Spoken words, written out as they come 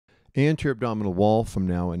Anterior abdominal wall from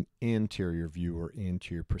now an anterior view or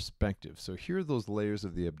anterior perspective. So here are those layers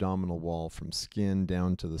of the abdominal wall from skin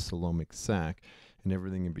down to the coelomic sac and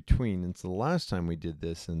everything in between. And so the last time we did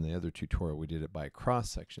this in the other tutorial, we did it by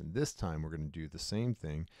cross section. This time we're going to do the same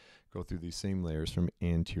thing, go through these same layers from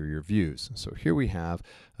anterior views. So here we have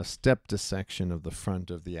a step dissection of the front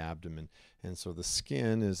of the abdomen. And so the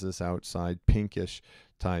skin is this outside pinkish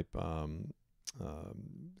type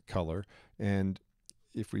color. And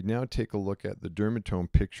if we now take a look at the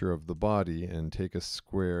dermatome picture of the body and take a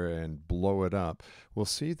square and blow it up, we'll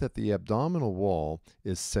see that the abdominal wall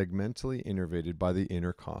is segmentally innervated by the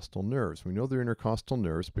intercostal nerves. We know they're intercostal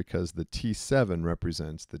nerves because the T7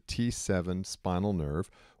 represents the T7 spinal nerve,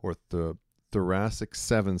 or the thoracic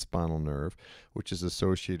 7 spinal nerve, which is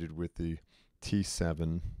associated with the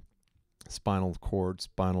T7 spinal cord,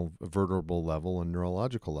 spinal vertebral level, and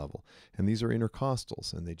neurological level. And these are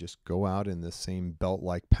intercostals, and they just go out in this same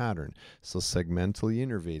belt-like pattern. So segmentally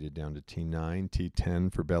innervated down to T9,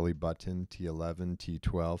 T10 for belly button, T11,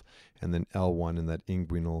 T12, and then L1 in that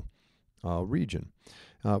inguinal region.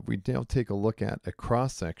 We now take a look at a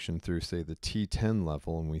cross-section through, say, the T10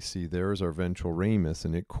 level, and we see there's our ventral ramus,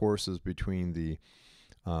 and it courses between the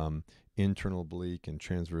internal oblique and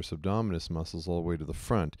transverse abdominis muscles all the way to the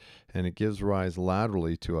front, and it gives rise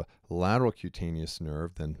laterally to a lateral cutaneous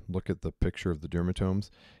nerve. Then look at the picture of the dermatomes,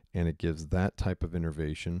 and it gives that type of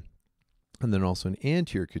innervation, and then also an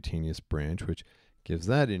anterior cutaneous branch, which gives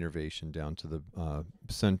that innervation down to the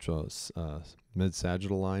central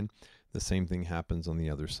mid-sagittal line. The same thing happens on the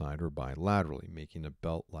other side or bilaterally, making a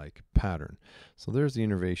belt-like pattern. So there's the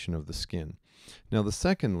innervation of the skin. Now the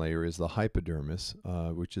second layer is the hypodermis,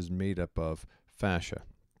 which is made up of fascia.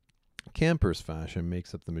 Camper's fascia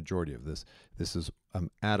makes up the majority of this. This is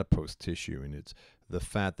adipose tissue, and it's the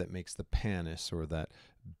fat that makes the pannus, or that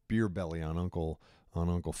beer belly on Uncle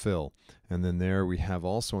Phil. And then there we have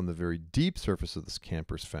also on the very deep surface of this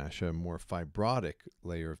Camper's fascia a more fibrotic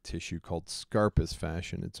layer of tissue called Scarpa's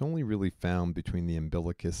fascia. And it's only really found between the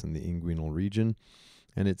umbilicus and the inguinal region,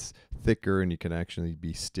 and it's thicker and you can actually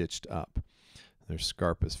be stitched up. There's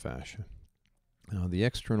Scarpa's fascia. Now the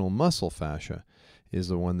external muscle fascia is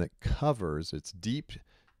the one that covers, it's deep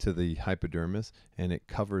to the hypodermis, and it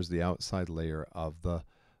covers the outside layer of the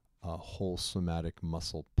whole somatic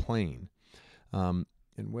muscle plane. And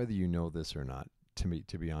whether you know this or not,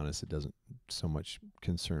 to be honest, it doesn't so much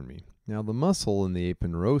concern me. Now the muscle in the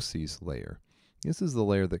aponeurosis layer, this is the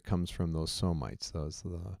layer that comes from those somites, those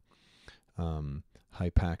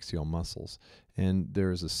hypaxial muscles. And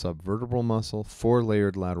there's a subvertebral muscle,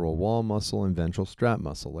 4-layered lateral wall muscle, and ventral strap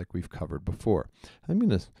muscle, like we've covered before. I'm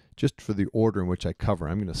going to, just for the order in which I cover,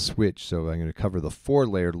 I'm going to switch. So I'm going to cover the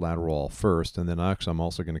 4-layered lateral wall first, and then actually I'm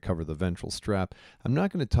also going to cover the ventral strap. I'm not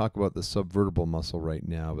going to talk about the subvertebral muscle right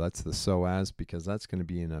now. That's the psoas, because that's going to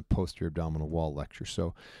be in a posterior abdominal wall lecture.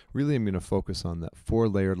 So really I'm going to focus on that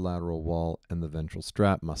 4-layered lateral wall and the ventral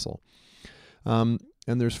strap muscle.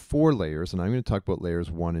 And there's 4 layers, and I'm going to talk about layers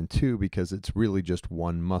 1 and 2 because it's really just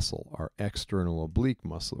one muscle, our external oblique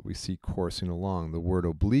muscle that we see coursing along. The word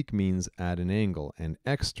oblique means at an angle, and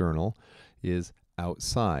external is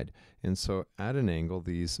outside. And so at an angle,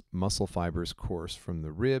 these muscle fibers course from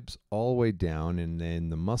the ribs all the way down, and then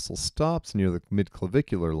the muscle stops near the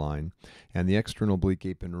midclavicular line, and the external oblique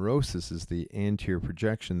aponeurosis is the anterior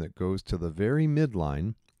projection that goes to the very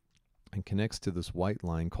midline and connects to this white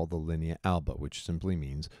line called the linea alba, which simply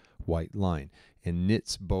means white line, and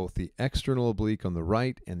knits both the external oblique on the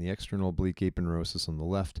right and the external oblique aponeurosis on the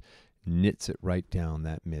left, knits it right down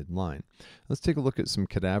that midline. Let's take a look at some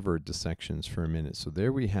cadaver dissections for a minute. So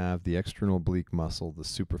there we have the external oblique muscle, the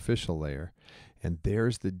superficial layer, and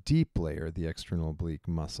there's the deep layer, the external oblique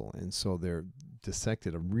muscle. And so they're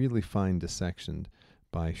dissected, a really fine dissection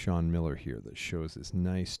by Sean Miller here that shows this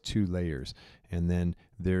nice 2 layers, and then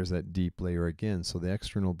there's that deep layer again. So the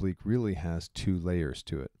external oblique really has 2 layers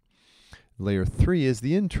to it. Layer 3 is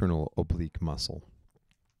the internal oblique muscle,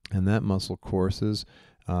 and that muscle courses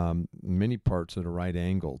many parts at a right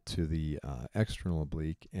angle to the external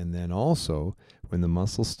oblique, and then also when the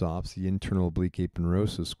muscle stops, the internal oblique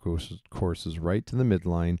aponeurosis courses right to the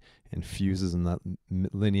midline and fuses in that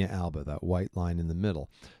linea alba, that white line in the middle.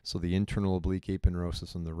 So the internal oblique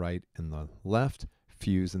aponeurosis on the right and the left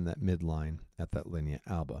fuse in that midline at that linea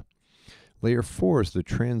alba. Layer 4 is the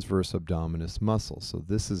transverse abdominis muscle. So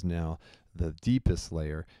this is now the deepest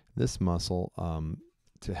layer. This muscle,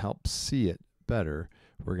 to help see it better,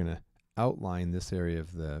 we're going to outline this area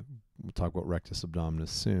of the, we'll talk about rectus abdominis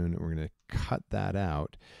soon, and we're going to cut that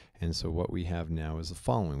out. And so what we have now is the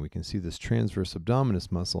following. We can see this transverse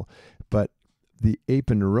abdominis muscle, but The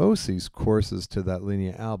aponeurosis courses to that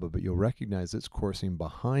linea alba, but you'll recognize it's coursing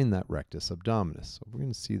behind that rectus abdominis. So we're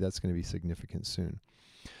going to see that's going to be significant soon.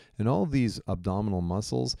 And all of these abdominal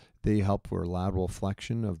muscles, they help for lateral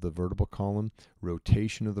flexion of the vertebral column,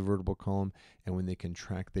 rotation of the vertebral column, and when they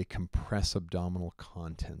contract, they compress abdominal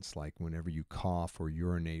contents, like whenever you cough or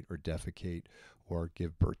urinate or defecate or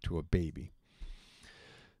give birth to a baby.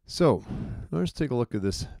 So let's take a look at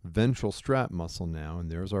this ventral strap muscle now,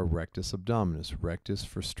 and there's our rectus abdominis. Rectus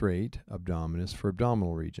for straight, abdominis for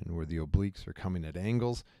abdominal region, where the obliques are coming at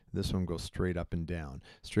angles. This one goes straight up and down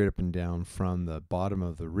from the bottom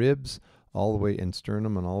of the ribs all the way in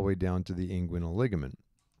sternum and all the way down to the inguinal ligament.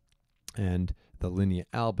 And the linea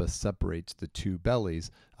alba separates the two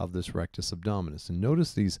bellies of this rectus abdominis. And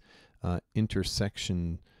notice these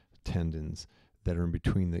intersection tendons that are in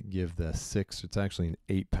between that give the it's actually an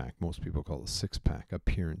 8-pack, most people call it a 6-pack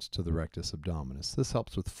appearance to the rectus abdominis. This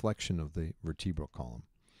helps with flexion of the vertebral column.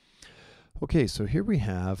 Okay, so here we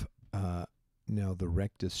have now the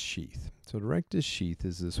rectus sheath. So the rectus sheath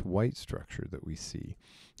is this white structure that we see.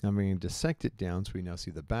 I'm going to dissect it down so we now see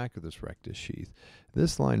the back of this rectus sheath.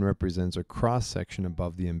 This line represents a cross section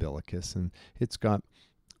above the umbilicus, and it's got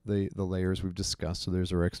the layers we've discussed. So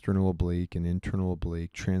there's our external oblique and internal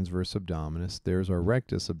oblique, transverse abdominis. There's our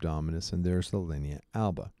rectus abdominis, and there's the linea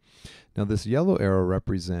alba. Now this yellow arrow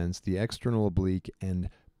represents the external oblique and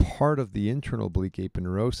part of the internal oblique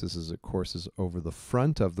aponeurosis as it courses over the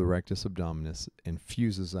front of the rectus abdominis and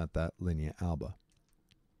fuses at that linea alba.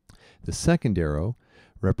 The second arrow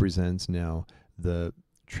represents now the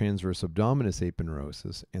transverse abdominis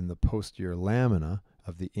aponeurosis and the posterior lamina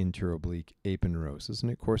of the interoblique aponeurosis,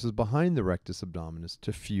 and it courses behind the rectus abdominis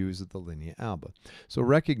to fuse at the linea alba. So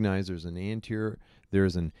recognize there's an anterior,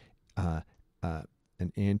 an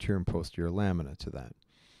anterior and posterior lamina to that.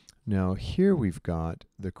 Now here we've got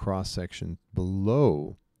the cross section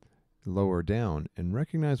below, lower down, and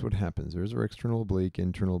recognize what happens. There's our external oblique,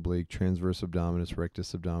 internal oblique, transverse abdominis,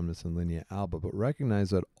 rectus abdominis, and linea alba, but recognize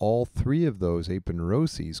that all three of those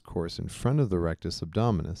aponeuroses course in front of the rectus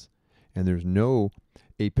abdominis, and there's no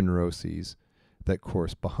aponeuroses that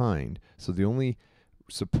course behind. So the only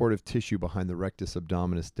supportive tissue behind the rectus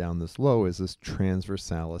abdominis down this low is this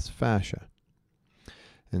transversalis fascia.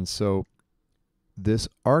 And so this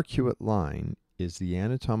arcuate line is the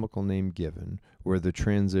anatomical name given, where the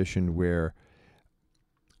transition where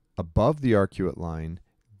above the arcuate line,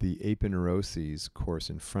 the aponeuroses course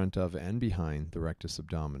in front of and behind the rectus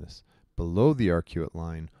abdominis. Below the arcuate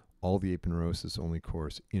line, all the aponeuroses only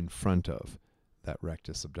course in front of that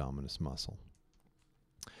rectus abdominis muscle.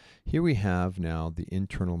 Here we have now the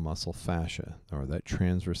internal muscle fascia, or that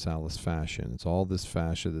transversalis fascia, and it's all this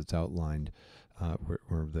fascia that's outlined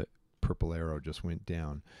where the purple arrow just went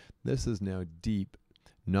down. This is now deep,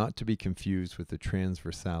 not to be confused with the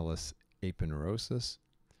transversalis aponeurosis.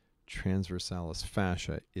 Transversalis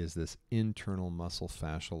fascia is this internal muscle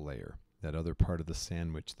fascial layer, that other part of the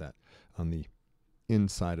sandwich that on the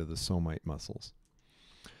inside of the somite muscles.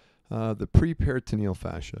 The preperitoneal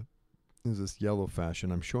fascia is this yellow fascia,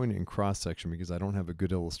 and I'm showing it in cross section because I don't have a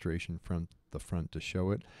good illustration from the front to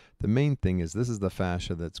show it. The main thing is this is the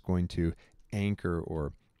fascia that's going to anchor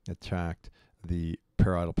or attract the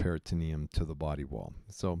parietal peritoneum to the body wall.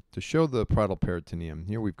 So to show the parietal peritoneum,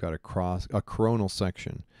 here we've got a coronal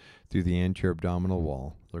section through the anterior abdominal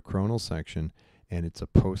wall, the coronal section, and it's a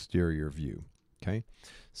posterior view. Okay,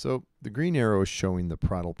 so the green arrow is showing the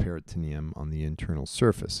parietal peritoneum on the internal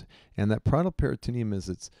surface, and that parietal peritoneum is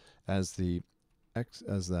as that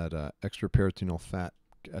extraperitoneal fat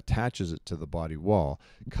attaches it to the body wall,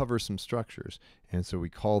 covers some structures, and so we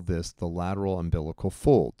call this the lateral umbilical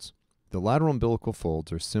folds. The lateral umbilical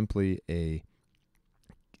folds are simply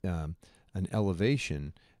an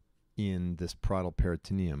elevation in this parietal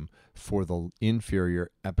peritoneum for the inferior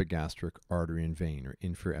epigastric artery and vein, or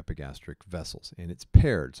inferior epigastric vessels, and it's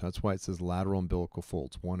paired, so that's why it says lateral umbilical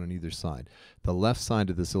folds, one on either side. The left side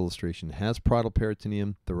of this illustration has parietal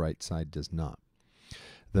peritoneum, the right side does not.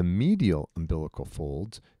 The medial umbilical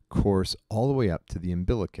folds course all the way up to the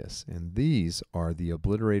umbilicus, and these are the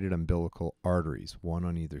obliterated umbilical arteries, one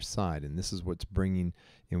on either side, and this is what's bringing,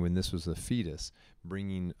 and when this was a fetus,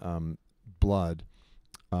 bringing blood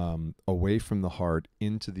away from the heart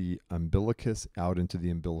into the umbilicus, out into the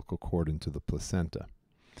umbilical cord, into the placenta.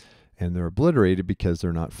 And they're obliterated because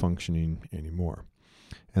they're not functioning anymore.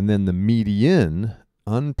 And then the median,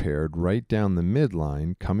 unpaired, right down the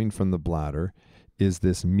midline, coming from the bladder, is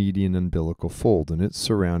this median umbilical fold, and it's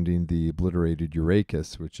surrounding the obliterated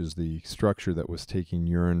urachus, which is the structure that was taking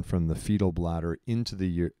urine from the fetal bladder into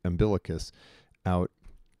the umbilicus, out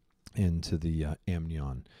into the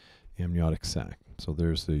amnion. amniotic sac. So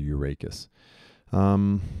there's the urachus.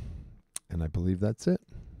 And I believe that's it.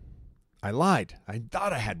 I lied. I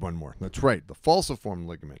thought I had one more. That's right, the falciform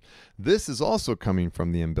ligament. This is also coming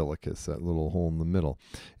from the umbilicus, that little hole in the middle.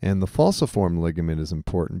 And the falciform ligament is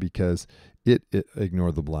important because it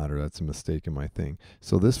ignore the bladder. That's a mistake in my thing.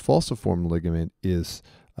 So this falciform ligament is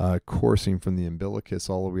coursing from the umbilicus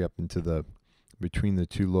all the way up into between the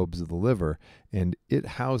two lobes of the liver, and it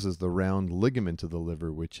houses the round ligament of the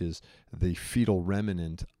liver, which is the fetal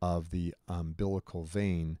remnant of the umbilical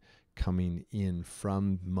vein coming in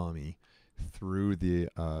from mommy through the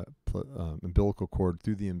umbilical cord,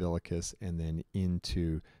 through the umbilicus, and then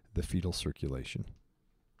into the fetal circulation.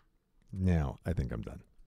 Now, I think I'm done.